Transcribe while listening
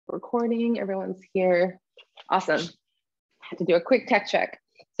Recording, everyone's here. Awesome. I had to do a quick tech check.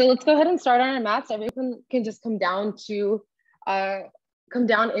 So let's go ahead and start on our mats. Everyone can just come down into a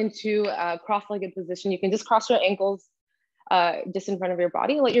cross-legged position. You can just cross your ankles just in front of your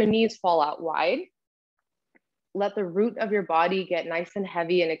body. Let your knees fall out wide. Let the root of your body get nice and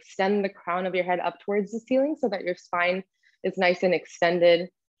heavy and extend the crown of your head up towards the ceiling so that your spine is nice and extended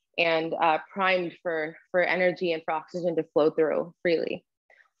and primed for energy and for oxygen to flow through freely.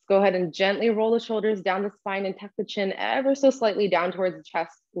 Go ahead and gently roll the shoulders down the spine and tuck the chin ever so slightly down towards the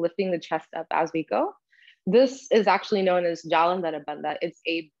chest, lifting the chest up as we go. This is actually known as Jalandhara Bandha. It's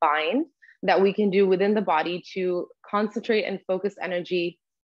a bind that we can do within the body to concentrate and focus energy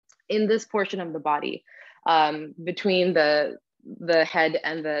in this portion of the body, between the head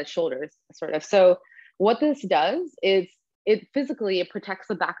and the shoulders, sort of. So what this does is it protects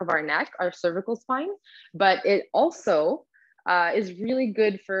the back of our neck, our cervical spine, but it also is really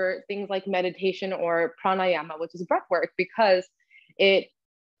good for things like meditation or pranayama, which is breath work, because it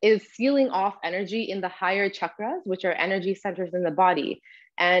is sealing off energy in the higher chakras, which are energy centers in the body.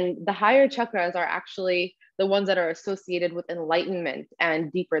 And the higher chakras are actually the ones that are associated with enlightenment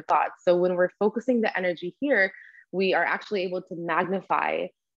and deeper thoughts. So when we're focusing the energy here, we are actually able to magnify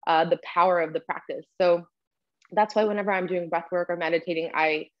the power of the practice. So that's why whenever I'm doing breath work or meditating,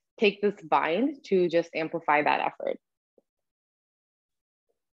 I take this bind to just amplify that effort.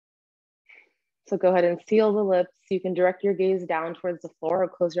 So go ahead and seal the lips. You can direct your gaze down towards the floor or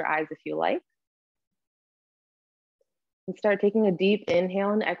close your eyes if you like. And start taking a deep inhale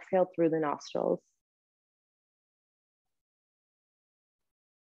and exhale through the nostrils.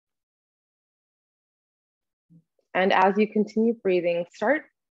 And as you continue breathing, start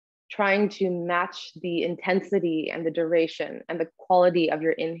trying to match the intensity and the duration and the quality of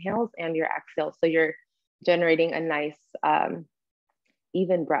your inhales and your exhales. So you're generating a nice,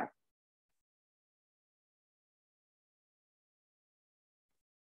 even breath.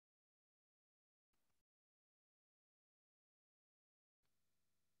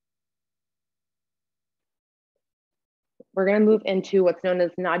 We're going to move into what's known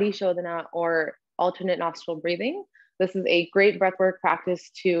as Nadi Shodhana, or alternate nostril breathing. This is a great breathwork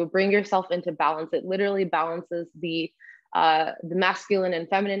practice to bring yourself into balance. It literally balances the masculine and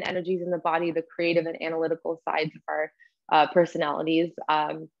feminine energies in the body, the creative and analytical sides of our personalities.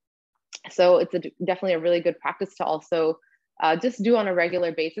 So it's definitely a really good practice to also just do on a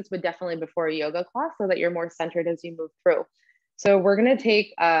regular basis, but definitely before a yoga class so that you're more centered as you move through. So we're going to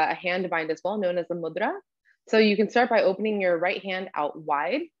take a hand bind as well, known as a mudra. So you can start by opening your right hand out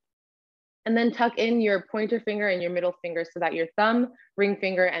wide and then tuck in your pointer finger and your middle finger so that your thumb, ring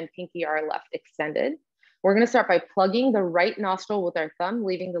finger, and pinky are left extended. We're going to start by plugging the right nostril with our thumb,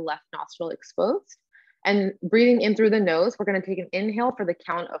 leaving the left nostril exposed. And breathing in through the nose, we're going to take an inhale for the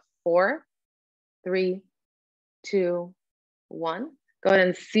count of 4, 3, 2, 1. Go ahead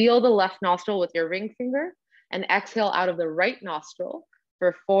and seal the left nostril with your ring finger and exhale out of the right nostril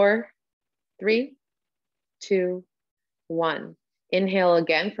for 4, 3, 2, 1. Inhale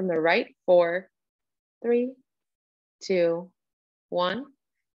again from the right, 4, 3, 2, 1.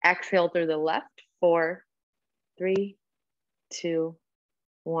 Exhale through the left, 4, 3, 2,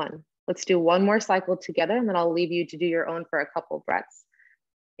 1. Let's do one more cycle together, and then I'll leave you to do your own for a couple breaths.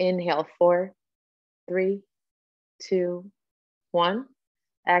 Inhale, 4, 3, 2, 1.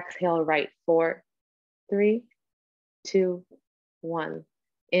 Exhale right, 4, 3, 2, 1.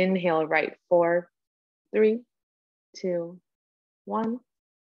 Inhale right, 4, 3, 2, 1.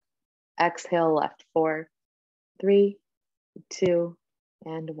 Exhale left, 4, 3, 2,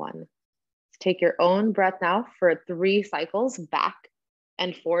 and 1. Take your own breath now for 3 cycles back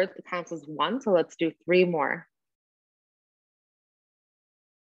and forth. It counts as 1. So let's do 3 more.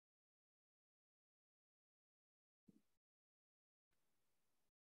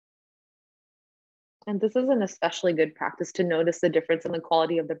 And this is an especially good practice to notice the difference in the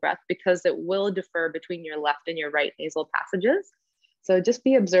quality of the breath, because it will differ between your left and your right nasal passages. So just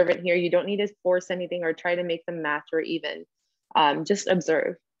be observant here. You don't need to force anything or try to make them match or even. Just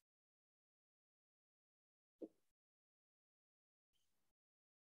observe.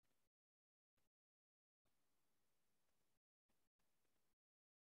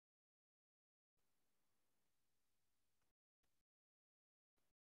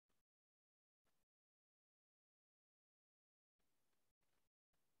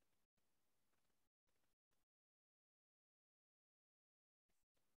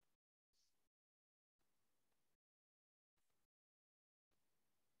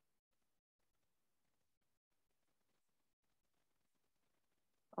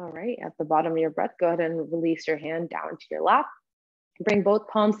 All right, at the bottom of your breath, go ahead and release your hand down to your lap. Bring both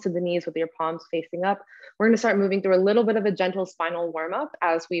palms to the knees with your palms facing up. We're going to start moving through a little bit of a gentle spinal warm up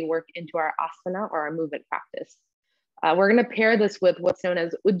as we work into our asana or our movement practice. We're going to pair this with what's known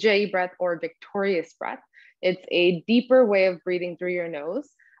as Ujjayi breath or victorious breath. It's a deeper way of breathing through your nose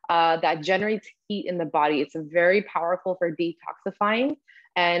that generates heat in the body. It's very powerful for detoxifying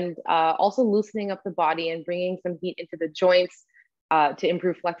and also loosening up the body and bringing some heat into the joints to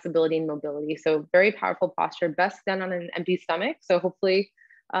improve flexibility and mobility. So very powerful posture, best done on an empty stomach. So hopefully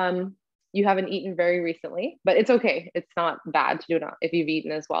you haven't eaten very recently, but it's okay. It's not bad to do it if you've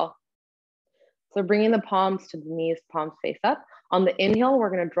eaten as well. So bringing the palms to the knees, palms face up. On the inhale, we're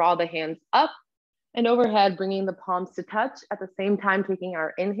going to draw the hands up and overhead, bringing the palms to touch. At the same time, taking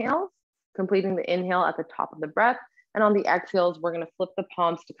our inhales, completing the inhale at the top of the breath. And on the exhales, we're going to flip the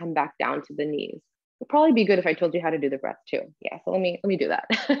palms to come back down to the knees. It'd probably be good if I told you how to do the breath too. Yeah, so let me do that.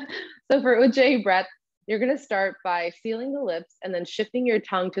 So for Ujjayi breath, you're going to start by sealing the lips and then shifting your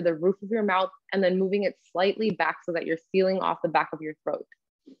tongue to the roof of your mouth and then moving it slightly back so that you're sealing off the back of your throat.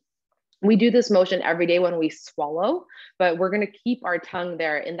 We do this motion every day when we swallow, but we're going to keep our tongue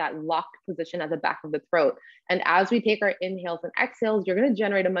there in that locked position at the back of the throat. And as we take our inhales and exhales, you're going to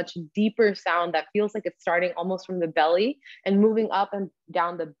generate a much deeper sound that feels like it's starting almost from the belly and moving up and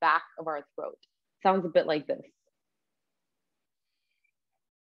down the back of our throat. Sounds a bit like this.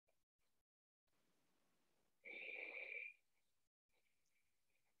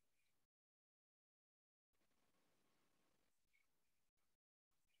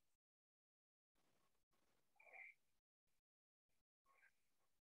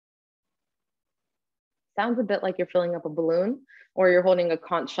 Sounds a bit like you're filling up a balloon or you're holding a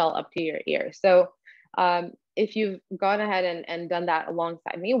conch shell up to your ear. So if you've gone ahead and done that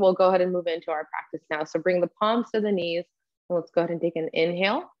alongside me, we'll go ahead and move into our practice now. So bring the palms to the knees. And let's go ahead and take an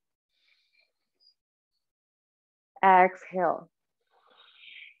inhale. Exhale.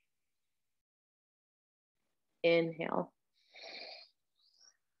 Inhale.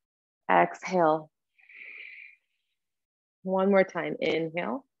 Exhale. One more time.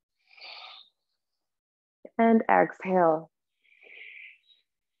 Inhale. And exhale.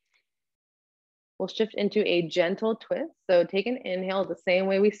 We'll shift into a gentle twist. So take an inhale the same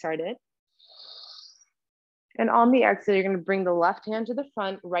way we started. And on the exhale, you're going to bring the left hand to the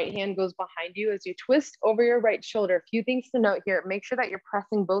front, right hand goes behind you as you twist over your right shoulder. A few things to note here. Make sure that you're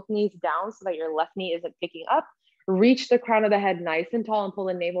pressing both knees down so that your left knee isn't picking up. Reach the crown of the head nice and tall and pull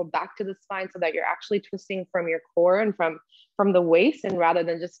the navel back to the spine so that you're actually twisting from your core and from the waist, and rather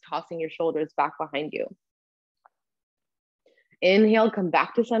than just tossing your shoulders back behind you. Inhale, come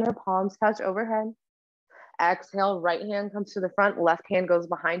back to center, palms touch overhead. Exhale, right hand comes to the front, left hand goes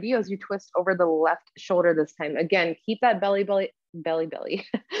behind you as you twist over the left shoulder this time. Again, keep that belly button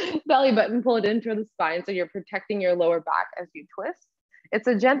pulled into the spine so you're protecting your lower back as you twist. It's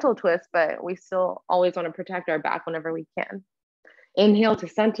a gentle twist, but we still always want to protect our back whenever we can. Inhale to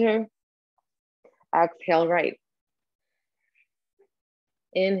center. Exhale, right.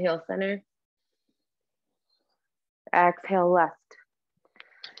 Inhale, center. Exhale, left.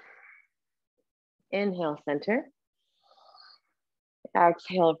 Inhale, center.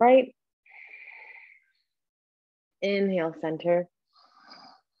 Exhale, right. Inhale, center.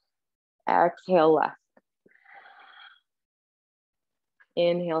 Exhale, left.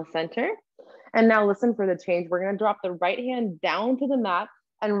 Inhale, center. And now listen for the change. We're going to drop the right hand down to the mat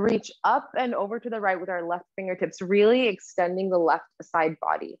and reach up and over to the right with our left fingertips, really extending the left side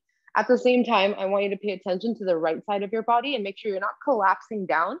body. At the same time, I want you to pay attention to the right side of your body and make sure you're not collapsing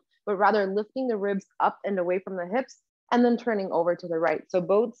down, but rather lifting the ribs up and away from the hips and then turning over to the right. So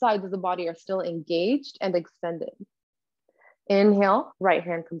both sides of the body are still engaged and extended. Inhale, right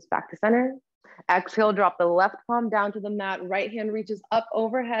hand comes back to center. Exhale, drop the left palm down to the mat. Right hand reaches up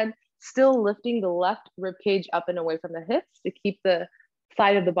overhead, still lifting the left rib cage up and away from the hips to keep the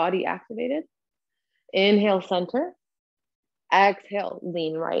side of the body activated. Inhale, center. Exhale,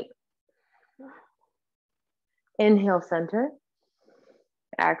 lean right. Inhale, center.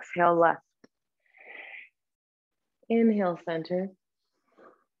 Exhale, left. Inhale, center.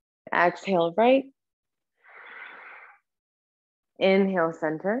 Exhale, right. Inhale,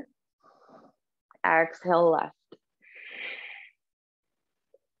 center. Exhale, left.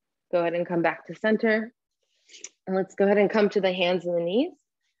 Go ahead and come back to center. And let's go ahead and come to the hands and the knees.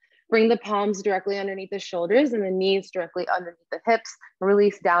 Bring the palms directly underneath the shoulders and the knees directly underneath the hips.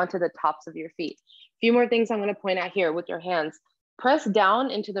 Release down to the tops of your feet. A few more things I'm going to point out here with your hands. Press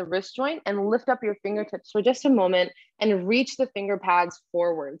down into the wrist joint and lift up your fingertips for just a moment and reach the finger pads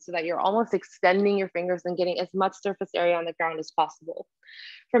forward so that you're almost extending your fingers and getting as much surface area on the ground as possible.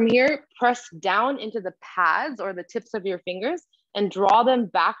 From here, press down into the pads or the tips of your fingers and draw them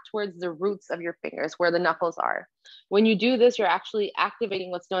back towards the roots of your fingers where the knuckles are. When you do this, you're actually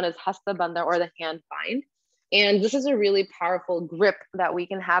activating what's known as Hasta Bandha, or the hand bind. And this is a really powerful grip that we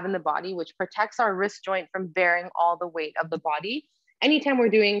can have in the body, which protects our wrist joint from bearing all the weight of the body. Anytime we're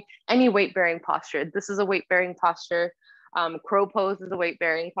doing any weight bearing posture, this is a weight bearing posture. Crow pose is a weight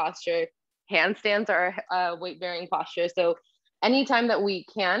bearing posture. Handstands are a weight bearing posture. So anytime that we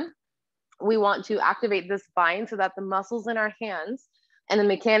can, we want to activate this bind so that the muscles in our hands and the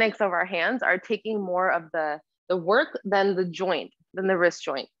mechanics of our hands are taking more of the work than the joint, than the wrist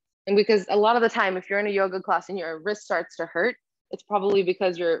joint. And because a lot of the time, if you're in a yoga class and your wrist starts to hurt, it's probably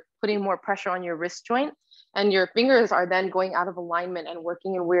because you're putting more pressure on your wrist joint, and your fingers are then going out of alignment and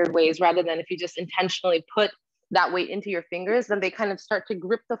working in weird ways, rather than if you just intentionally put that weight into your fingers, then they kind of start to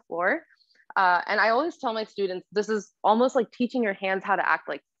grip the floor. And I always tell my students, this is almost like teaching your hands how to act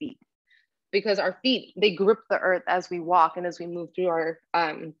like feet, because our feet, they grip the earth as we walk and as we move through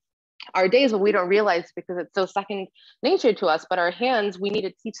our days, but we don't realize because it's so second nature to us. But our hands, we need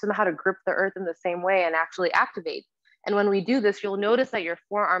to teach them how to grip the earth in the same way and actually activate. And when we do this, you'll notice that your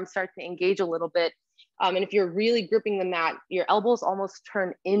forearms start to engage a little bit. And if you're really gripping the mat, your elbows almost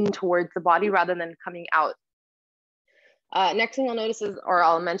turn in towards the body rather than coming out. Next thing I'll notice is, or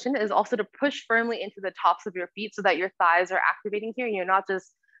I'll mention, is also to push firmly into the tops of your feet so that your thighs are activating here. You're not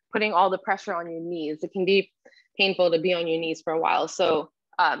just putting all the pressure on your knees. It can be painful to be on your knees for a while. So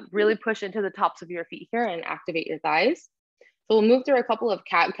really push into the tops of your feet here and activate your thighs. So we'll move through a couple of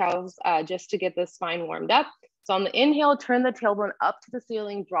cat cows just to get the spine warmed up. So on the inhale, turn the tailbone up to the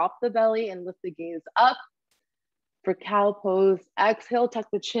ceiling, drop the belly and lift the gaze up. For cow pose, exhale, tuck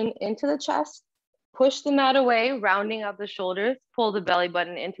the chin into the chest, push the mat away, rounding out the shoulders, pull the belly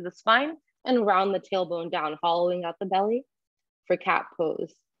button into the spine and round the tailbone down, hollowing out the belly for cat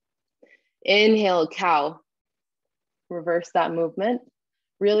pose. Inhale, cow, reverse that movement.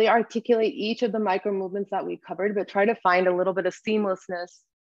 Really articulate each of the micro movements that we covered, but try to find a little bit of seamlessness,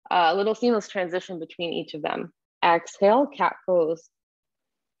 a little seamless transition between each of them. Exhale, cat pose.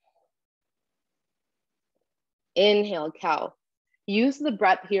 Inhale, cow. Use the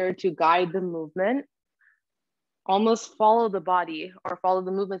breath here to guide the movement. Almost follow the body or follow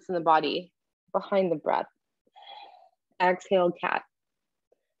the movements in the body behind the breath. Exhale, cat.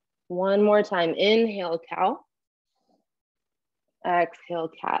 One more time. Inhale, cow. Exhale,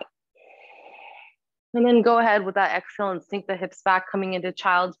 cat. And then go ahead with that exhale and sink the hips back, coming into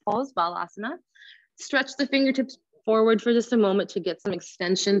child's pose, Balasana. Stretch the fingertips forward for just a moment to get some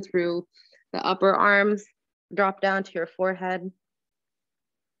extension through the upper arms. Drop down to your forehead.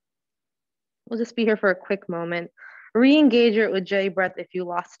 We'll just be here for a quick moment. Re-engage your Ujjayi breath if you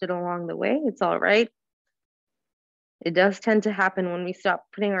lost it along the way. It's all right. It does tend to happen when we stop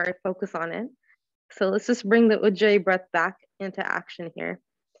putting our focus on it. So let's just bring the Ujjayi breath back into action here.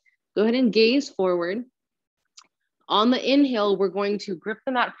 Go ahead and gaze forward. On the inhale, we're going to grip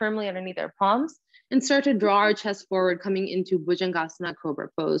the mat firmly underneath our palms and start to draw our chest forward, coming into Bhujangasana Cobra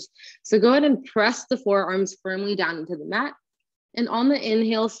pose. So go ahead and press the forearms firmly down into the mat. And on the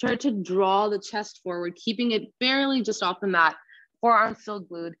inhale, start to draw the chest forward, keeping it barely just off the mat, forearms still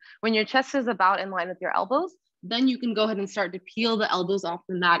glued. When your chest is about in line with your elbows, then you can go ahead and start to peel the elbows off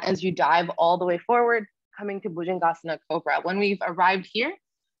the mat as you dive all the way forward, coming to Bhujangasana Cobra. When we've arrived here,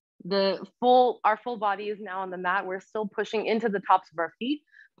 our full body is now on the mat. We're still pushing into the tops of our feet.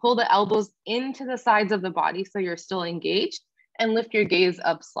 Pull the elbows into the sides of the body so you're still engaged, and lift your gaze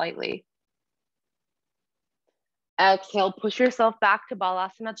up slightly. Exhale, push yourself back to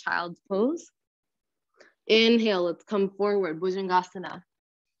Balasana, child's pose. Inhale, let's come forward, Bhujangasana.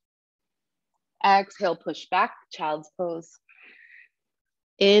 Exhale, push back, child's pose.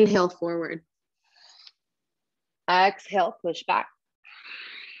 Inhale, forward. Exhale, push back.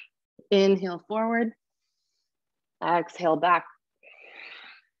 Inhale, forward. Exhale, back.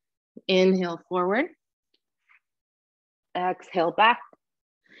 Inhale, forward. Exhale, back.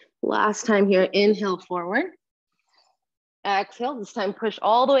 Last time here, inhale, forward. Exhale, this time push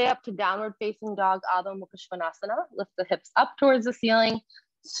all the way up to downward facing dog, Adho Mukha Svanasana. Lift the hips up towards the ceiling,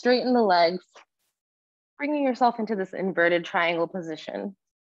 straighten the legs, bringing yourself into this inverted triangle position.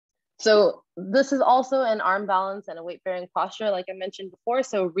 So this is also an arm balance and a weight bearing posture, like I mentioned before.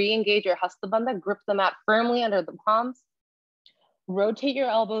 So re-engage your Hasta Bandha, grip the mat firmly under the palms. Rotate your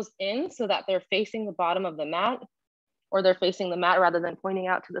elbows in so that they're facing the bottom of the mat, or they're facing the mat rather than pointing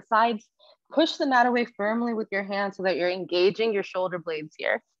out to the sides. Push the mat away firmly with your hands so that you're engaging your shoulder blades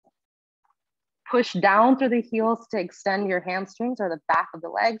here. Push down through the heels to extend your hamstrings or the back of the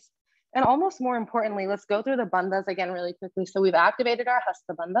legs. And almost more importantly, let's go through the bandhas again really quickly. So we've activated our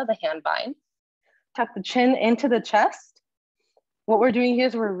Hasta Bandha, the hand bind. Tuck the chin into the chest. What we're doing here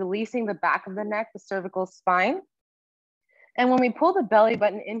is we're releasing the back of the neck, the cervical spine. And when we pull the belly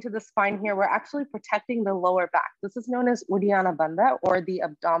button into the spine here, we're actually protecting the lower back. This is known as Uddiyana Bandha, or the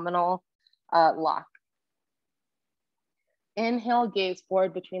abdominal lock. Inhale, gaze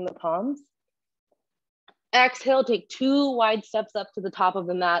forward between the palms. Exhale, take 2 wide steps up to the top of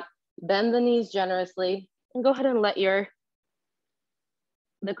the mat. Bend the knees generously, and go ahead and let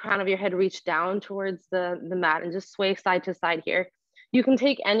the crown of your head reach down towards the mat and just sway side to side here. You can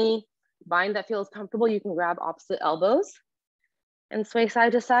take any bind that feels comfortable. You can grab opposite elbows and sway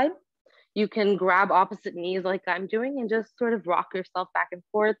side to side. You can grab opposite knees like I'm doing and just sort of rock yourself back and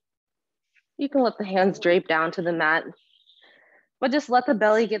forth. You can let the hands drape down to the mat, but just let the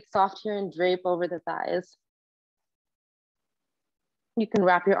belly get soft here and drape over the thighs. You can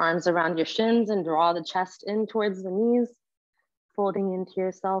wrap your arms around your shins and draw the chest in towards the knees, folding into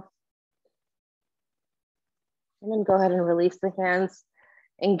yourself. And then go ahead and release the hands.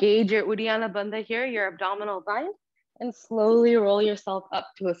 Engage your Uddiyana Bandha here, your abdominal bind, and slowly roll yourself up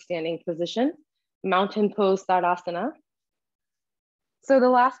to a standing position, mountain pose Tadasana. So the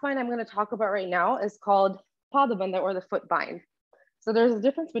last bind I'm going to talk about right now is called Pada Bandha, or the foot bind. So there's a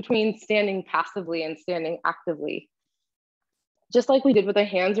difference between standing passively and standing actively. Just like we did with the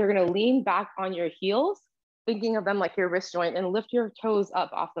hands, you're going to lean back on your heels, thinking of them like your wrist joint, and lift your toes up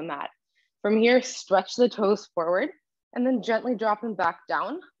off the mat. From here, stretch the toes forward and then gently drop them back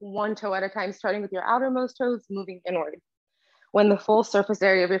down, 1 toe at a time, starting with your outermost toes, moving inward. When the full surface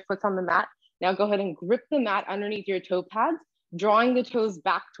area of your foot's on the mat, now go ahead and grip the mat underneath your toe pads, drawing the toes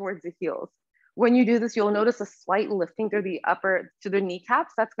back towards the heels. When you do this, you'll notice a slight lifting through the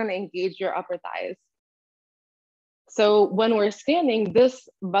kneecaps. That's going to engage your upper thighs. So when we're standing, this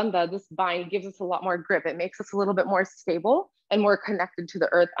bandha, this bind, gives us a lot more grip. It makes us a little bit more stable and more connected to the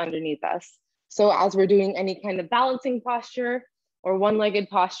earth underneath us. So as we're doing any kind of balancing posture or one-legged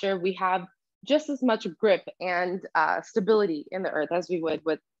posture, we have just as much grip and stability in the earth as we would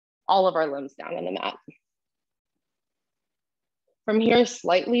with all of our limbs down on the mat. From here,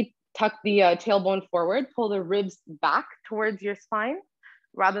 slightly tuck the tailbone forward, pull the ribs back towards your spine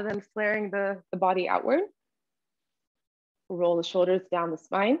rather than flaring the body outward. Roll the shoulders down the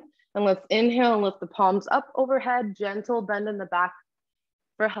spine, and let's inhale and lift the palms up overhead, gentle bend in the back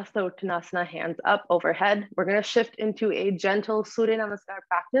for Hasta Uttanasana, hands up overhead. We're going to shift into a gentle Surya Namaskar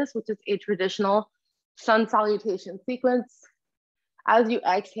practice, which is a traditional sun salutation sequence. As you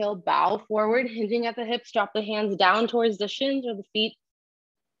exhale, bow forward, hinging at the hips, drop the hands down towards the shins or the feet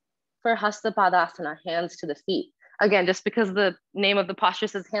for Hasta Padasana, hands to the feet. Again, just because the name of the posture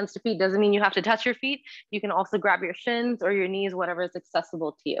says hands to feet doesn't mean you have to touch your feet. You can also grab your shins or your knees, whatever is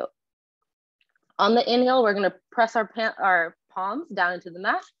accessible to you. On the inhale, we're going to press our palms down into the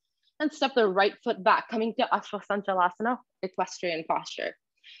mat and step the right foot back, coming to Ashwasanchalasana, equestrian posture.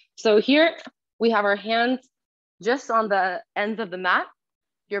 So here we have our hands just on the ends of the mat.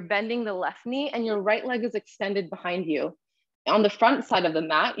 You're bending the left knee and your right leg is extended behind you. On the front side of the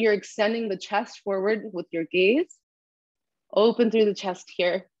mat, you're extending the chest forward with your gaze. Open through the chest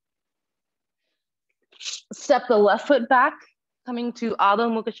here. Step the left foot back, coming to Adho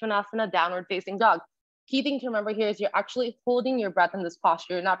Mukha Svanasana, downward facing dog. Key thing to remember here is you're actually holding your breath in this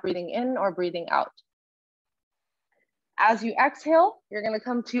posture. You're not breathing in or breathing out. As you exhale, you're going to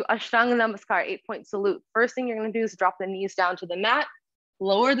come to Ashtanga Namaskar, 8-point salute. First thing you're going to do is drop the knees down to the mat,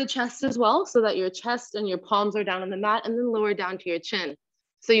 lower the chest as well so that your chest and your palms are down on the mat, and then lower down to your chin.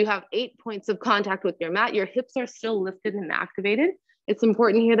 So you have 8 points of contact with your mat. Your hips are still lifted and activated. It's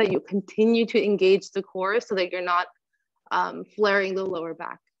important here that you continue to engage the core so that you're not flaring the lower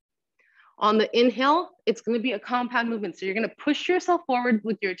back. On the inhale, it's going to be a compound movement. So you're going to push yourself forward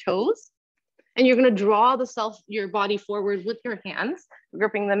with your toes, and you're going to draw your body forward with your hands,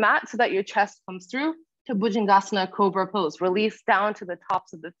 gripping the mat so that your chest comes through to Bhujangasana, Cobra pose. Release down to the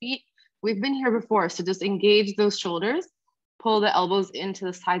tops of the feet. We've been here before, so just engage those shoulders. Pull the elbows into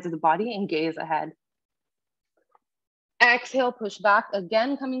the sides of the body and gaze ahead. Exhale, push back.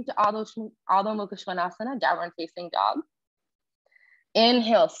 Again, coming to Adho Mukha Svanasana, downward facing dog.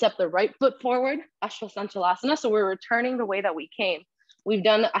 Inhale, step the right foot forward, Ashwasanchalasana. So we're returning the way that we came. We've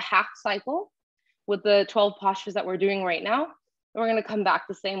done a half cycle with the 12 postures that we're doing right now. And we're going to come back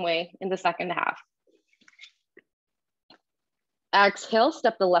the same way in the second half. Exhale,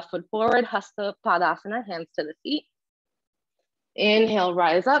 step the left foot forward, Hasta Padasana, hands to the feet. Inhale,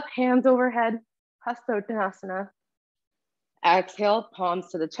 rise up, hands overhead, Hasta Uttanasana. Exhale, palms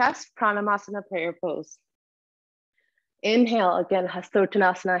to the chest, Pranamasana, prayer pose. Inhale, again, Hasta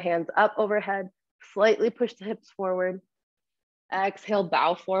Uttanasana, hands up overhead, slightly push the hips forward. Exhale,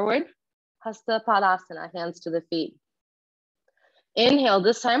 bow forward, Hasta Padasana, hands to the feet. Inhale,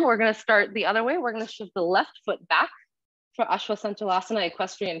 this time we're gonna start the other way. We're gonna shift the left foot back for Ashwasanchalasana,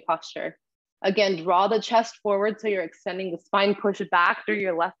 equestrian posture. Again, draw the chest forward so you're extending the spine, push it back through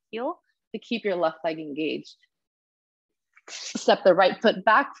your left heel to keep your left leg engaged. Step the right foot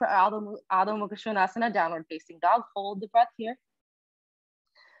back for Adho Mukha Svanasana, downward facing dog. Hold the breath here.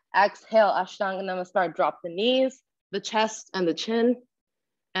 Exhale, Ashtanga Namaskar, drop the knees, the chest and the chin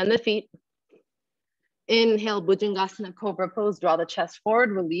and the feet. Inhale, Bhujangasana, cobra pose, draw the chest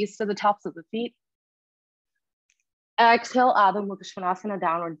forward, release to the tops of the feet. Exhale, Adho Mukha Svanasana,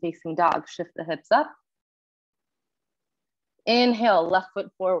 downward facing dog. Shift the hips up. Inhale, left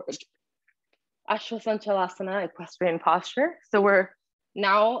foot forward. Ashwasanchalasana, equestrian posture. So we're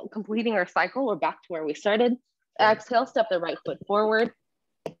now completing our cycle. We're back to where we started. Exhale, step the right foot forward.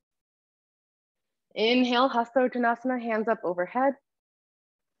 Inhale, Hasta Uttanasana, hands up overhead.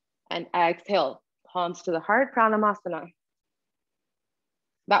 And exhale, palms to the heart, Pranamasana.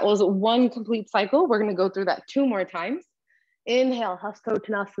 That was one complete cycle. We're gonna go through that 2 more times. Inhale, Hasta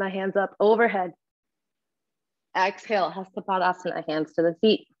Uttanasana, hands up overhead. Exhale, Hasta Padasana, hands to the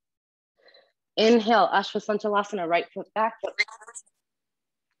feet. Inhale, Ashwasanchalasana, right foot back.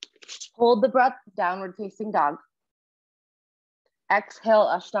 Hold the breath, downward facing dog. Exhale,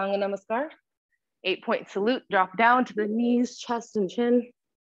 Ashtanga Namaskar. 8-point salute, drop down to the knees, chest and chin.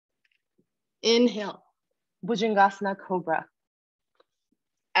 Inhale, Bhujangasana, cobra.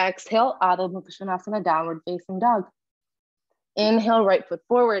 Exhale, Adho Mukha Svanasana, downward facing dog. Inhale, right foot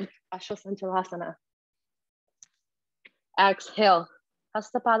forward, Ashwasanchalasana. Exhale,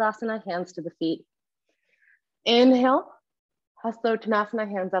 Hasta Padasana, hands to the feet. Inhale, Hasta Uttanasana,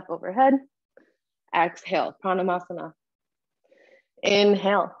 hands up overhead. Exhale, Pranamasana.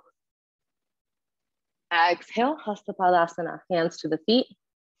 Inhale. Exhale, Hasta Padasana, hands to the feet.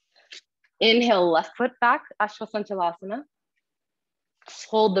 Inhale, left foot back, Ashwasanchalasana.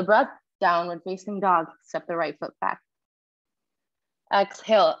 Hold the breath, downward facing dog. Step the right foot back.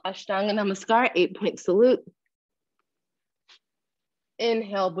 Exhale, Ashtanga Namaskar, 8-point salute.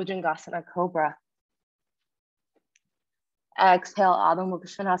 Inhale, Bhujangasana, cobra. Exhale, Adho Mukha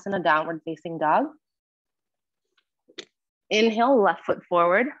Svanasana, downward facing dog. Inhale, left foot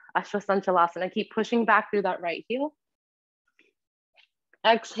forward, Ashwasanchalasana. Keep pushing back through that right heel.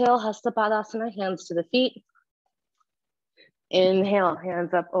 Exhale, Hasta Padasana, hands to the feet. Inhale,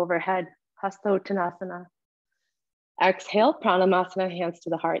 hands up overhead, Hasta Uttanasana. Exhale, Pranamasana, hands to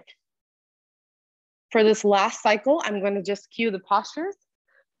the heart. For this last cycle, I'm going to just cue the postures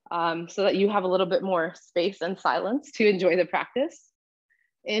so that you have a little bit more space and silence to enjoy the practice.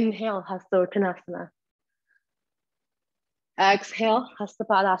 Inhale, Hasta Uttanasana. Exhale, Hasta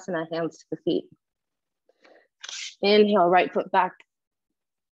Padasana, hands to the feet. Inhale, right foot back.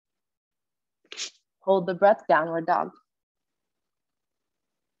 Hold the breath, downward dog.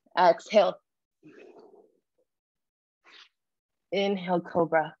 Exhale. Inhale,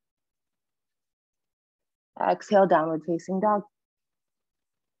 cobra. Exhale, downward facing dog.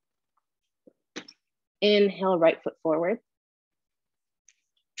 Inhale, right foot forward.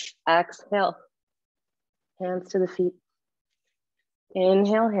 Exhale, hands to the feet.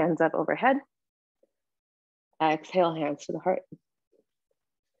 Inhale, hands up overhead. Exhale, hands to the heart.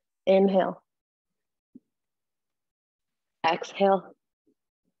 Inhale. Exhale.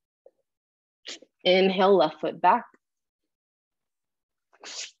 Inhale, left foot back.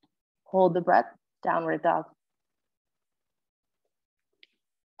 Hold the breath, downward dog.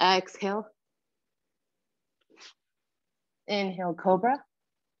 Exhale. Inhale, cobra.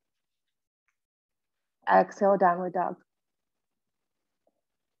 Exhale, downward dog.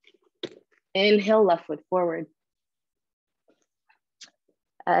 Inhale, left foot forward.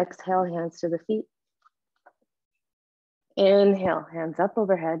 Exhale, hands to the feet. Inhale, hands up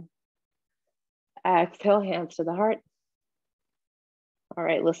overhead. Exhale, hands to the heart. All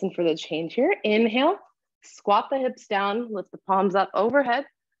right, listen for the change here. Inhale, squat the hips down, lift the palms up overhead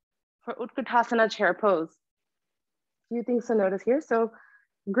for Utkatasana, chair pose. A few things to notice here. So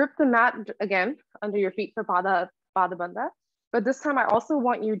grip the mat again under your feet for Pada Bandha. But this time I also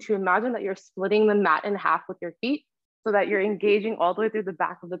want you to imagine that you're splitting the mat in half with your feet so that you're engaging all the way through the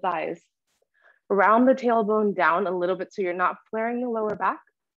back of the thighs. Round the tailbone down a little bit so you're not flaring the lower back.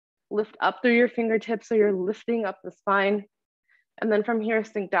 Lift up through your fingertips so you're lifting up the spine. And then from here,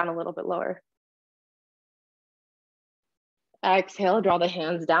 sink down a little bit lower. Exhale, draw the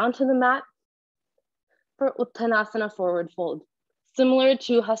hands down to the mat for Uttanasana, forward fold. Similar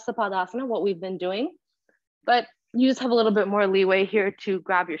to Hasta Padasana, what we've been doing, but you just have a little bit more leeway here to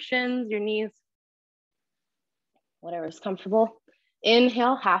grab your shins, your knees, whatever is comfortable.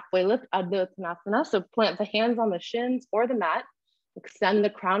 Inhale, halfway lift, Ardha Uttanasana. So plant the hands on the shins or the mat. Extend the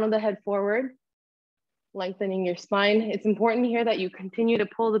crown of the head forward, lengthening your spine. It's important here that you continue to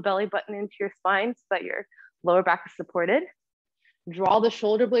pull the belly button into your spine so that your lower back is supported. Draw the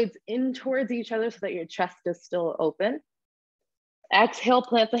shoulder blades in towards each other so that your chest is still open. Exhale,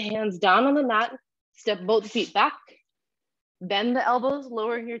 plant the hands down on the mat, step both feet back, bend the elbows,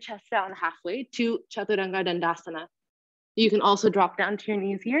 lowering your chest down halfway to Chaturanga Dandasana. You can also drop down to your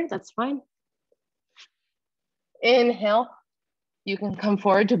knees here, that's fine. Inhale, you can come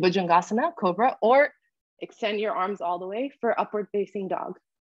forward to Bhujangasana, Cobra, or extend your arms all the way for upward facing dog,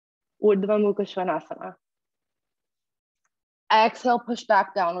 Urdhva Mukha Svanasana. Exhale, push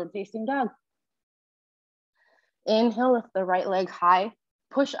back, downward facing dog. Inhale, lift the right leg high,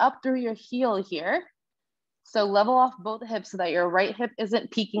 push up through your heel here. So level off both hips so that your right hip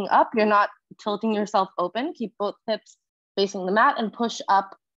isn't peeking up. You're not tilting yourself open. Keep both hips facing the mat and push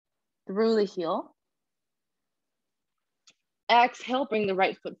up through the heel. Exhale, bring the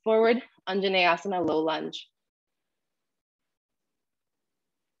right foot forward, Anjaneyasana, low lunge.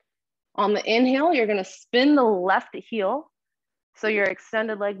 On the inhale, you're gonna spin the left heel. So your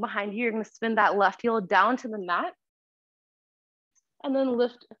extended leg behind you, you're gonna spin that left heel down to the mat and then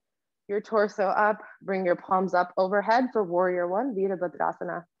lift your torso up, bring your palms up overhead for warrior one,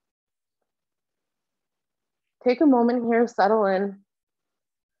 Virabhadrasana. Take a moment here, settle in.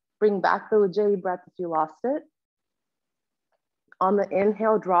 Bring back the Ujjayi breath if you lost it. On the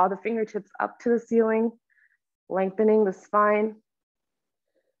inhale, draw the fingertips up to the ceiling, lengthening the spine.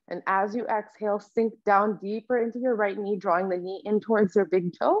 And as you exhale, sink down deeper into your right knee, drawing the knee in towards your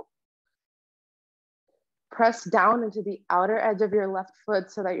big toe. Press down into the outer edge of your left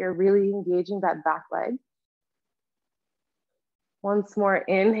foot so that you're really engaging that back leg. Once more,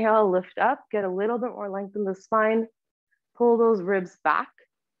 inhale, lift up, get a little bit more length in the spine, pull those ribs back.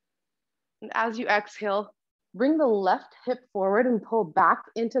 And as you exhale, bring the left hip forward and pull back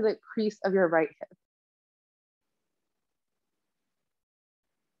into the crease of your right hip.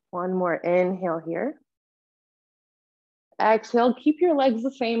 One more inhale here. Exhale, keep your legs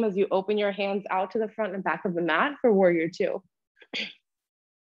the same as you open your hands out to the front and back of the mat for warrior two.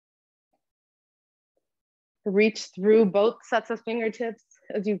 Reach through both sets of fingertips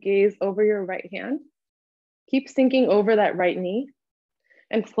as you gaze over your right hand. Keep sinking over that right knee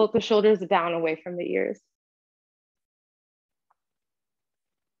and float the shoulders down away from the ears.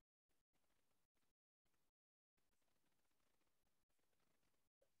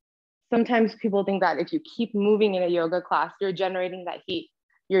 Sometimes people think that if you keep moving in a yoga class, you're generating that heat.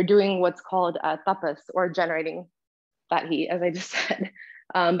 You're doing what's called tapas, or generating that heat, as I just said.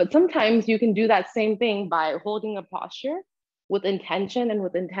 But sometimes you can do that same thing by holding a posture with intention and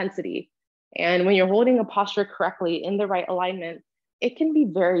with intensity. And when you're holding a posture correctly in the right alignment, it can be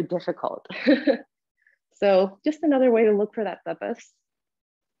very difficult. So just another way to look for that tapas,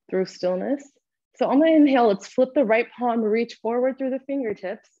 through stillness. So on the inhale, let's flip the right palm, reach forward through the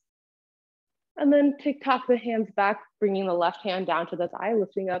fingertips. And then tick-tock the hands back, bringing the left hand down to the thigh,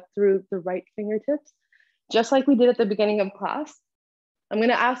 lifting up through the right fingertips. Just like we did at the beginning of class, I'm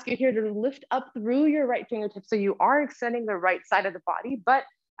gonna ask you here to lift up through your right fingertips. So you are extending the right side of the body, but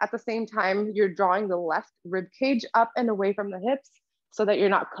at the same time, you're drawing the left rib cage up and away from the hips so that you're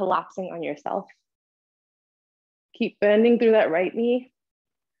not collapsing on yourself. Keep bending through that right knee,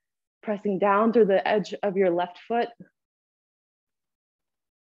 pressing down through the edge of your left foot.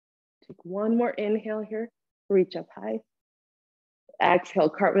 Take one more inhale here, reach up high. Exhale,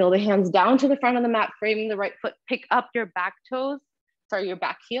 cartwheel the hands down to the front of the mat, framing the right foot, pick up your back toes, your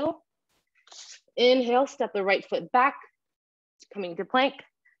back heel. Inhale, step the right foot back, coming to plank.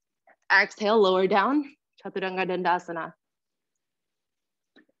 Exhale, lower down, Chaturanga Dandasana.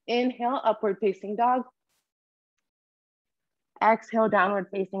 Inhale, upward facing dog. Exhale, downward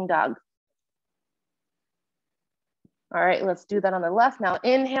facing dog. All right, let's do that on the left. Now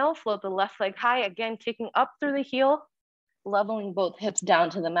inhale, float the left leg high, again, kicking up through the heel, leveling both hips down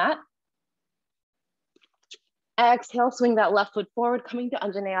to the mat. Exhale, swing that left foot forward, coming to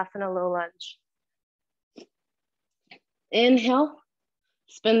Anjaneyasana, low lunge. Inhale,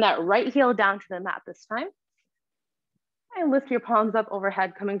 spin that right heel down to the mat this time. And lift your palms up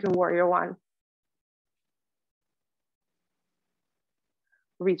overhead, coming to warrior one.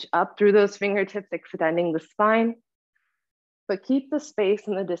 Reach up through those fingertips, extending the spine. But keep the space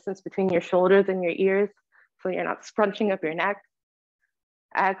and the distance between your shoulders and your ears so you're not scrunching up your neck.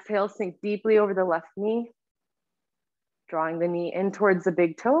 Exhale, sink deeply over the left knee, drawing the knee in towards the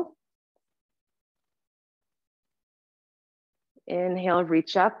big toe. Inhale,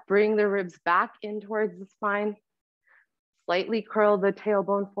 reach up, bring the ribs back in towards the spine. Slightly curl the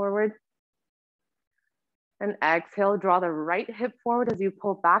tailbone forward. And exhale, draw the right hip forward as you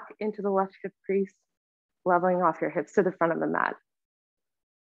pull back into the left hip crease, leveling off your hips to the front of the mat.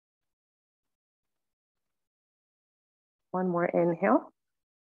 One more inhale.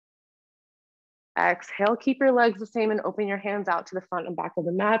 Exhale, keep your legs the same and open your hands out to the front and back of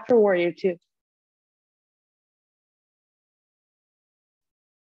the mat for warrior two.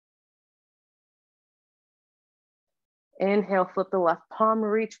 Inhale, flip the left palm,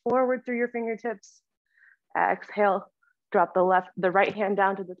 reach forward through your fingertips. Exhale, drop the right hand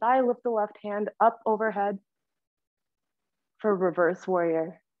down to the thigh, lift the left hand up overhead for reverse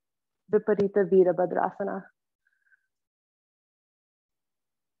warrior. Viparita Virabhadrasana.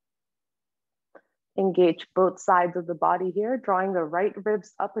 Engage both sides of the body here, drawing the right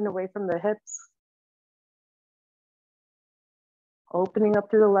ribs up and away from the hips. Opening up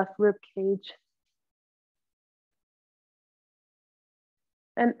through the left rib cage.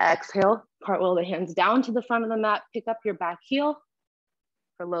 And exhale, cartwheel the hands down to the front of the mat, pick up your back heel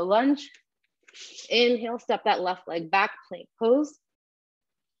for low lunge. Inhale, step that left leg back, plank pose.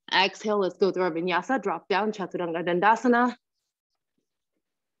 Exhale, let's go through our vinyasa, drop down, chaturanga dandasana.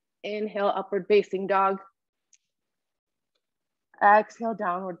 Inhale, upward facing dog. Exhale,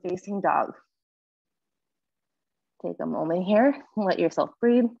 downward facing dog. Take a moment here, let yourself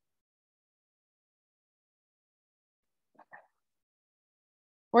breathe.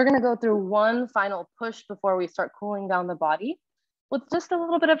 We're gonna go through one final push before we start cooling down the body with just a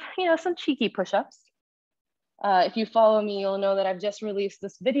little bit of, some cheeky push-ups. If you follow me, you'll know that I've just released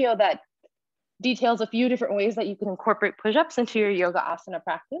this video that details a few different ways that you can incorporate push-ups into your yoga asana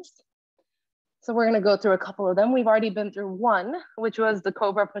practice. So we're gonna go through a couple of them. We've already been through one, which was the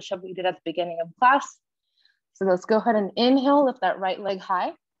cobra push-up we did at the beginning of class. So let's go ahead and inhale, lift that right leg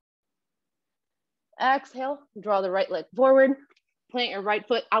high. Exhale, draw the right leg forward. Plant your right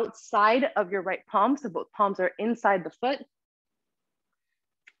foot outside of your right palm, so both palms are inside the foot.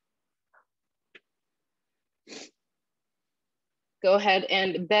 Go ahead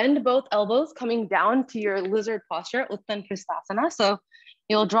and bend both elbows, coming down to your lizard posture, Uttan Kristasana. So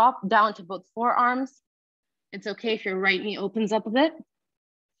you'll drop down to both forearms. It's okay if your right knee opens up a bit.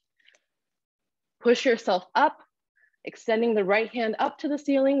 Push yourself up, extending the right hand up to the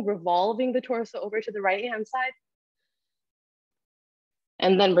ceiling, revolving the torso over to the right hand side.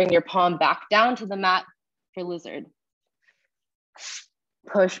 And then bring your palm back down to the mat for lizard.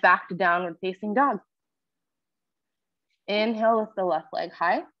 Push back to downward facing dog. Inhale, lift the left leg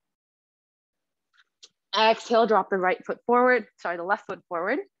high. Exhale, drop the left foot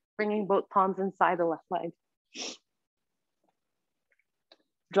forward, bringing both palms inside the left leg.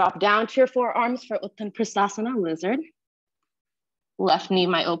 Drop down to your forearms for Uttan Kristasana, lizard. Left knee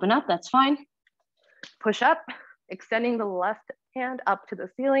might open up, that's fine. Push up, extending the left hand up to the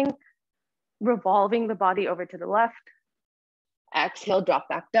ceiling, revolving the body over to the left. Exhale, drop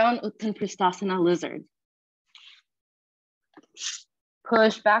back down, Uttan Kristasana, lizard.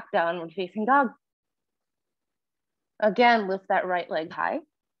 Push back, downward facing dog. Again, lift that right leg high.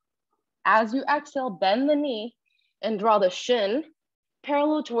 As you exhale, bend the knee and draw the shin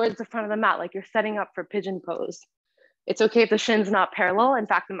parallel towards the front of the mat, like you're setting up for pigeon pose. It's okay if the shin's not parallel. In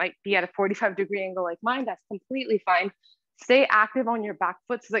fact, it might be at a 45-degree angle like mine. That's completely fine. Stay active on your back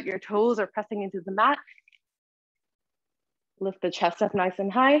foot so that your toes are pressing into the mat. Lift the chest up nice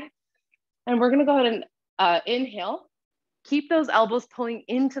and high. And we're gonna go ahead and inhale. Keep those elbows pulling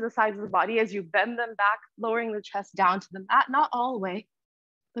into the sides of the body as you bend them back, lowering the chest down to the mat, not all the way,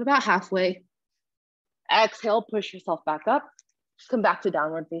 but about halfway. Exhale, push yourself back up. Come back to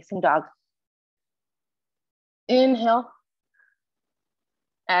downward facing dog. Inhale.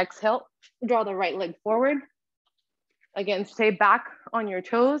 Exhale, draw the right leg forward. Again, stay back on your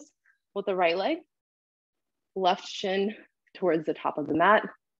toes with the right leg. Left shin towards the top of the mat.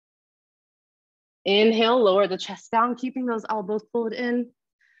 Inhale, lower the chest down, keeping those elbows pulled in.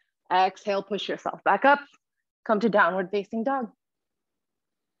 Exhale, push yourself back up. Come to downward facing dog.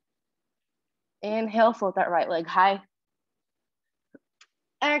 Inhale, float that right leg high.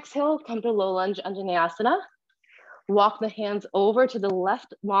 Exhale, come to low lunge Anjaneyasana. Walk the hands over to the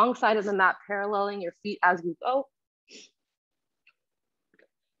left long side of the mat, paralleling your feet as you go.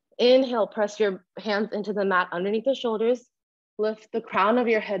 Inhale, press your hands into the mat underneath the shoulders. Lift the crown of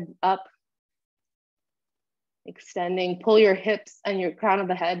your head up. Extending, pull your hips and your crown of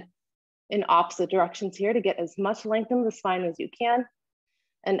the head in opposite directions here to get as much length in the spine as you can.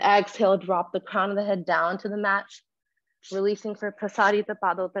 And exhale, drop the crown of the head down to the mat, releasing for Prasarita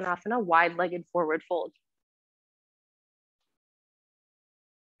Padottanasana, wide-legged forward fold.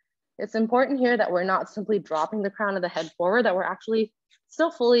 It's important here that we're not simply dropping the crown of the head forward, that we're actually still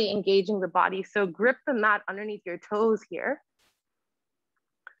fully engaging the body. So grip the mat underneath your toes here.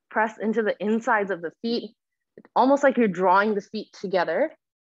 Press into the insides of the feet, almost like you're drawing the feet together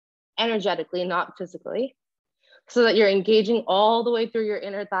energetically, not physically, so that you're engaging all the way through your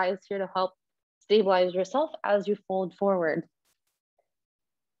inner thighs here to help stabilize yourself as you fold forward.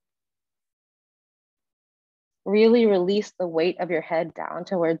 Really release the weight of your head down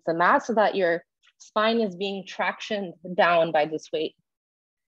towards the mat so that your spine is being tractioned down by this weight.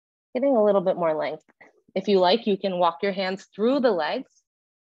 Getting a little bit more length. If you like, you can walk your hands through the legs,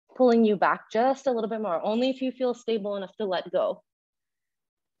 pulling you back just a little bit more, only if you feel stable enough to let go.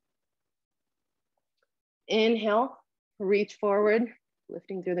 Inhale, reach forward,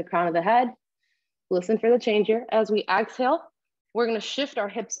 lifting through the crown of the head. Listen for the change here. As we exhale, we're gonna shift our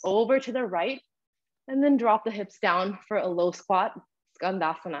hips over to the right and then drop the hips down for a low squat,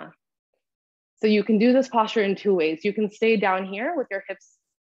 Skandasana. So you can do this posture in two ways. You can stay down here with your hips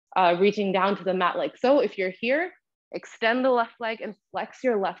reaching down to the mat like so. If you're here, extend the left leg and flex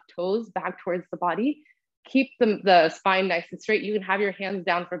your left toes back towards the body. Keep the spine nice and straight. You can have your hands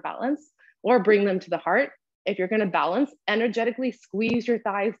down for balance or bring them to the heart. If you're gonna balance, energetically squeeze your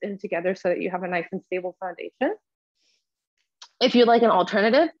thighs in together so that you have a nice and stable foundation. If you'd like an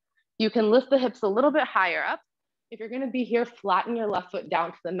alternative, you can lift the hips a little bit higher up. If you're gonna be here, flatten your left foot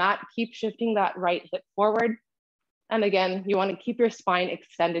down to the mat. Keep shifting that right hip forward. And again, you wanna keep your spine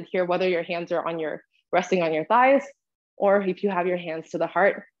extended here, whether your hands are resting on your thighs, or if you have your hands to the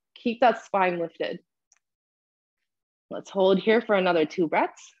heart, keep that spine lifted. Let's hold here for another 2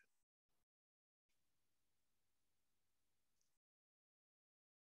 breaths.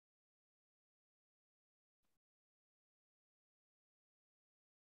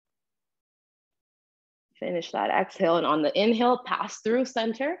 Finish that exhale, and on the inhale, pass through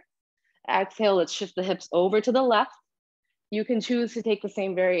center. Exhale, let's shift the hips over to the left. You can choose to take the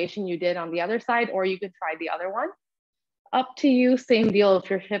same variation you did on the other side, or you could try the other one. Up to you, same deal.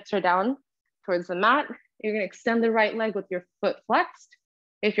 If your hips are down towards the mat, you're gonna extend the right leg with your foot flexed.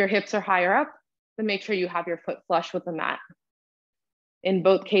 If your hips are higher up, then make sure you have your foot flush with the mat. In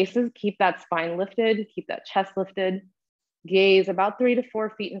both cases, keep that spine lifted, keep that chest lifted. Gaze about 3 to 4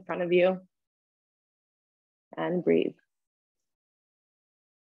 feet in front of you, and breathe.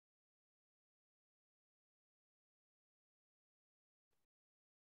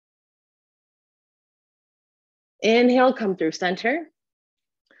 Inhale, come through center.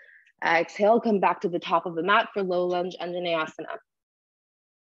 Exhale, come back to the top of the mat for low lunge Anjaneyasana.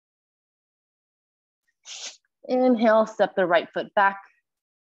 Inhale, step the right foot back.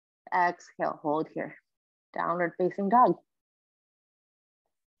 Exhale, hold here. Downward facing dog.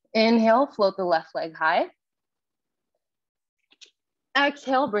 Inhale, float the left leg high.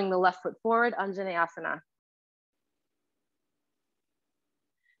 Exhale, bring the left foot forward, Anjaneyasana.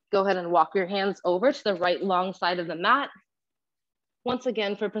 Go ahead and walk your hands over to the right long side of the mat. Once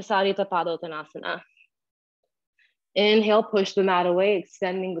again for Prasarita Padottanasana. Inhale, push the mat away,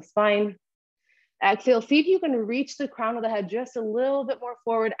 extending the spine. Exhale, see if you can reach the crown of the head just a little bit more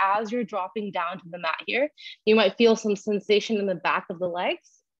forward as you're dropping down to the mat here. You might feel some sensation in the back of the legs.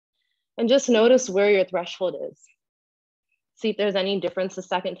 And just notice where your threshold is. See if there's any difference the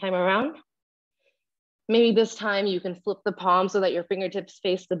second time around. Maybe this time you can flip the palms so that your fingertips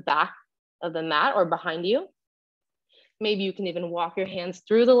face the back of the mat or behind you. Maybe you can even walk your hands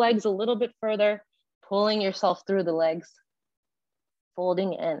through the legs a little bit further, pulling yourself through the legs,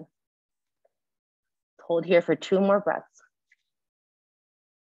 folding in. Hold here for 2 more breaths.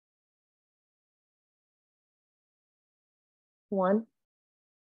 One.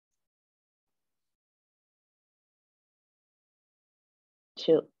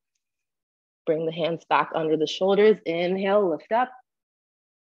 2. Bring the hands back under the shoulders. Inhale, lift up.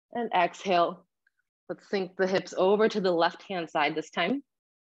 And exhale. Let's sink the hips over to the left-hand side this time.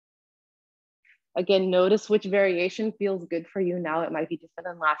 Again, notice which variation feels good for you now. It might be different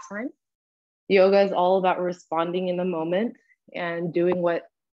than last time. Yoga is all about responding in the moment and doing what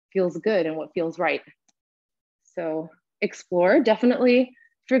feels good and what feels right. So explore, definitely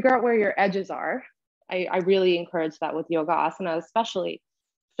figure out where your edges are. I really encourage that with yoga asana, especially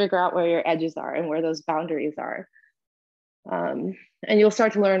figure out where your edges are and where those boundaries are. And you'll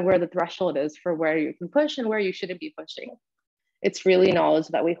start to learn where the threshold is for where you can push and where you shouldn't be pushing. It's really knowledge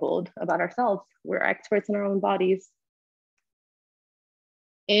that we hold about ourselves. We're experts in our own bodies.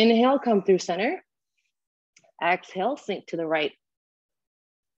 Inhale, come through center. Exhale, sink to the right.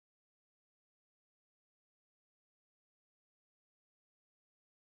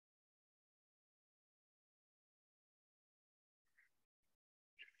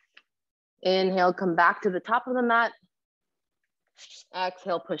 Inhale, come back to the top of the mat.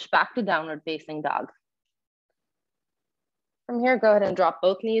 Exhale, push back to downward facing dog. From here, go ahead and drop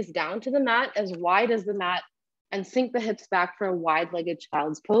both knees down to the mat, as wide as the mat, and sink the hips back for a wide-legged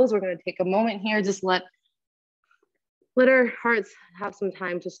child's pose. We're gonna take a moment here, just let our hearts have some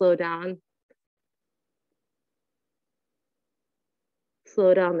time to slow down.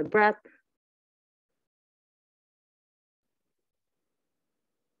 Slow down the breath.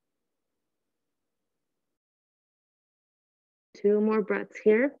 Two more breaths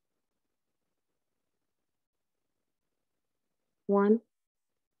here. 1,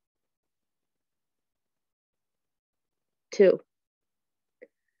 2. All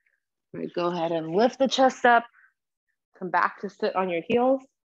right, go ahead and lift the chest up. Come back to sit on your heels.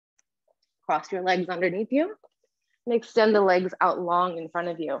 Cross your legs underneath you and extend the legs out long in front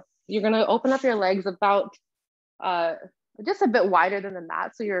of you. You're gonna open up your legs about just a bit wider than the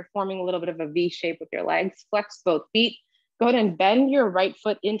mat. So you're forming a little bit of a V shape with your legs. Flex both feet. Go ahead and bend your right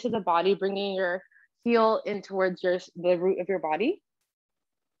foot into the body, bringing your heel in towards the root of your body.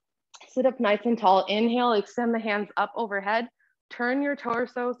 Sit up nice and tall. Inhale, extend the hands up overhead. Turn your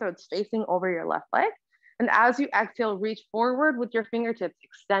torso so it's facing over your left leg. And as you exhale, reach forward with your fingertips,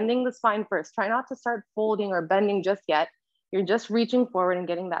 extending the spine first. Try not to start folding or bending just yet. You're just reaching forward and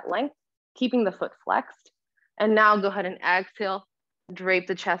getting that length, keeping the foot flexed. And now go ahead and exhale, drape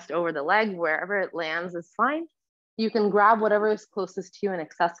the chest over the leg. Wherever it lands is fine. You can grab whatever is closest to you and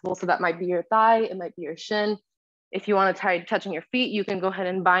accessible. So that might be your thigh, it might be your shin. If you want to try touching your feet, you can go ahead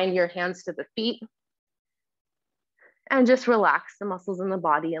and bind your hands to the feet. And just relax the muscles in the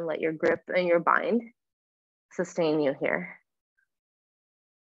body and let your grip and your bind sustain you here.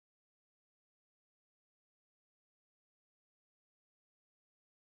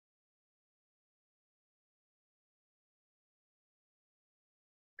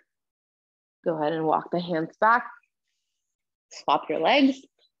 Go ahead and walk the hands back. Swap your legs.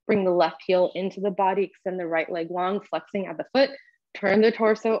 Bring the left heel into the body. Extend the right leg long, flexing at the foot. Turn the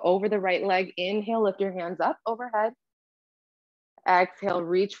torso over the right leg. Inhale, lift your hands up overhead. Exhale,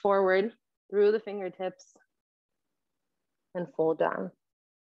 reach forward through the fingertips and fold down.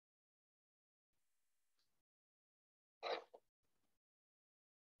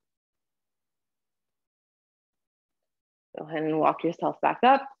 Go ahead and walk yourself back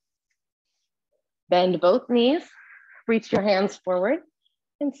up. Bend both knees, reach your hands forward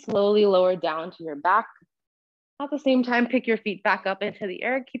and slowly lower down to your back. At the same time, pick your feet back up into the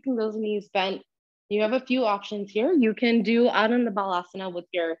air, keeping those knees bent. You have a few options here. You can do Adho Balasana with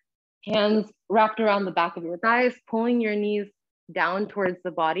your hands wrapped around the back of your thighs, pulling your knees down towards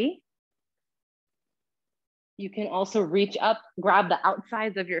the body. You can also reach up, grab the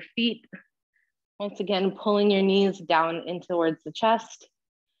outsides of your feet. Once again, pulling your knees down in towards the chest,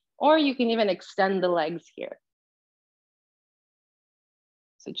 or you can even extend the legs here.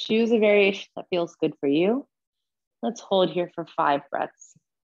 So choose a variation that feels good for you. Let's hold here for 5 breaths.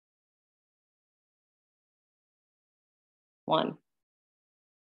 1,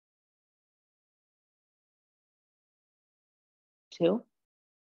 2,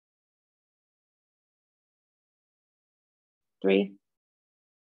 3,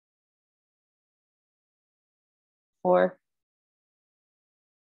 4,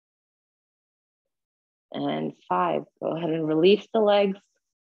 and 5. Go ahead and release the legs,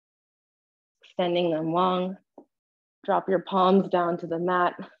 extending them long. Drop your palms down to the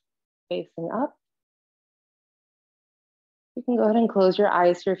mat, facing up. You can go ahead and close your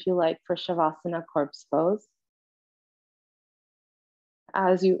eyes here if you like for Shavasana, corpse pose.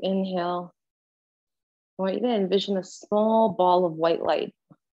 As you inhale, I want you to envision a small ball of white light.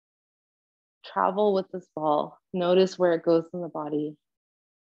 Travel with this ball. Notice where it goes in the body,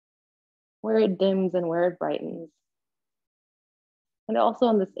 where it dims and where it brightens. And also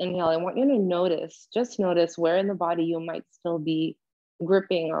on this inhale, I want you to just notice where in the body you might still be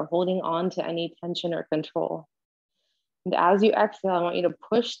gripping or holding on to any tension or control. And as you exhale, I want you to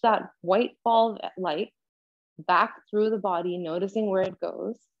push that white ball of light back through the body, noticing where it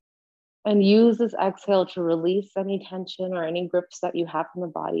goes. And use this exhale to release any tension or any grips that you have in the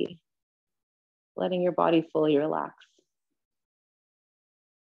body, letting your body fully relax.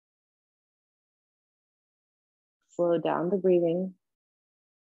 Slow down the breathing.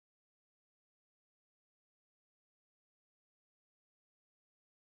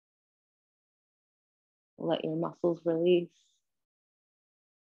 Let your muscles release.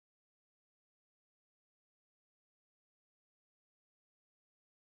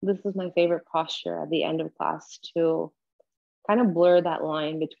 This is my favorite posture at the end of class to kind of blur that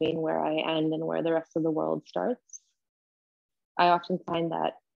line between where I end and where the rest of the world starts. I often find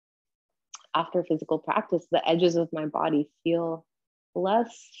that after physical practice, the edges of my body feel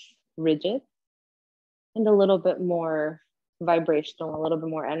less rigid and a little bit more vibrational, a little bit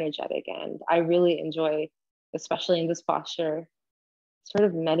more energetic. And I really enjoy, especially in this posture, sort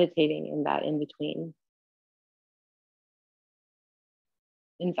of meditating in that in between.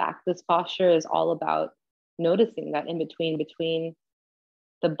 In fact, this posture is all about noticing that in between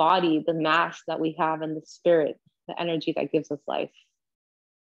the body, the mass that we have, and the spirit, the energy that gives us life.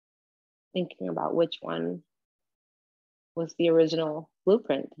 Thinking about which one was the original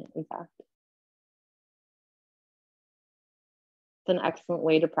blueprint, in fact. It's an excellent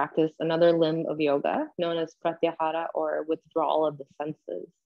way to practice another limb of yoga known as pratyahara, or withdrawal of the senses.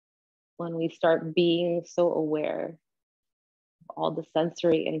 When we start being so aware of all the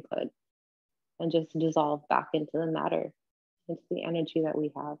sensory input and just dissolve back into the matter, into the energy that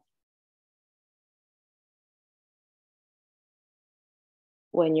we have.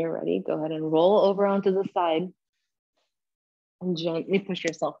 When you're ready, go ahead and roll over onto the side and gently push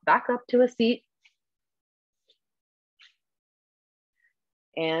yourself back up to a seat.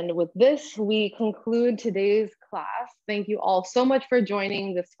 And with this, we conclude today's class. Thank you all so much for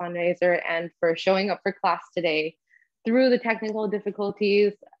joining this fundraiser and for showing up for class today. Through the technical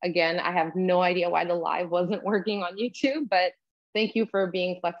difficulties, again, I have no idea why the live wasn't working on YouTube, but thank you for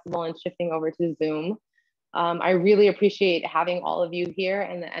being flexible and shifting over to Zoom. I really appreciate having all of you here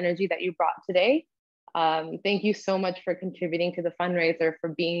and the energy that you brought today. Thank you so much for contributing to the fundraiser, for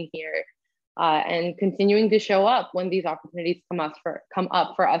being here. And continuing to show up when these opportunities come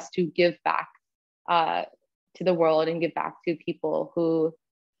up for us to give back to the world and give back to people who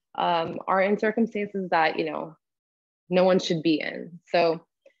are in circumstances that, you know, no one should be in. So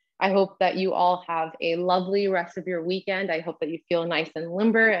I hope that you all have a lovely rest of your weekend. I hope that you feel nice and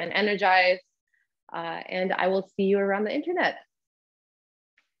limber and energized. And I will see you around the internet.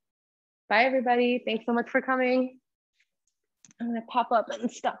 Bye, everybody. Thanks so much for coming. I'm gonna pop up and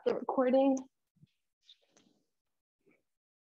stop the recording.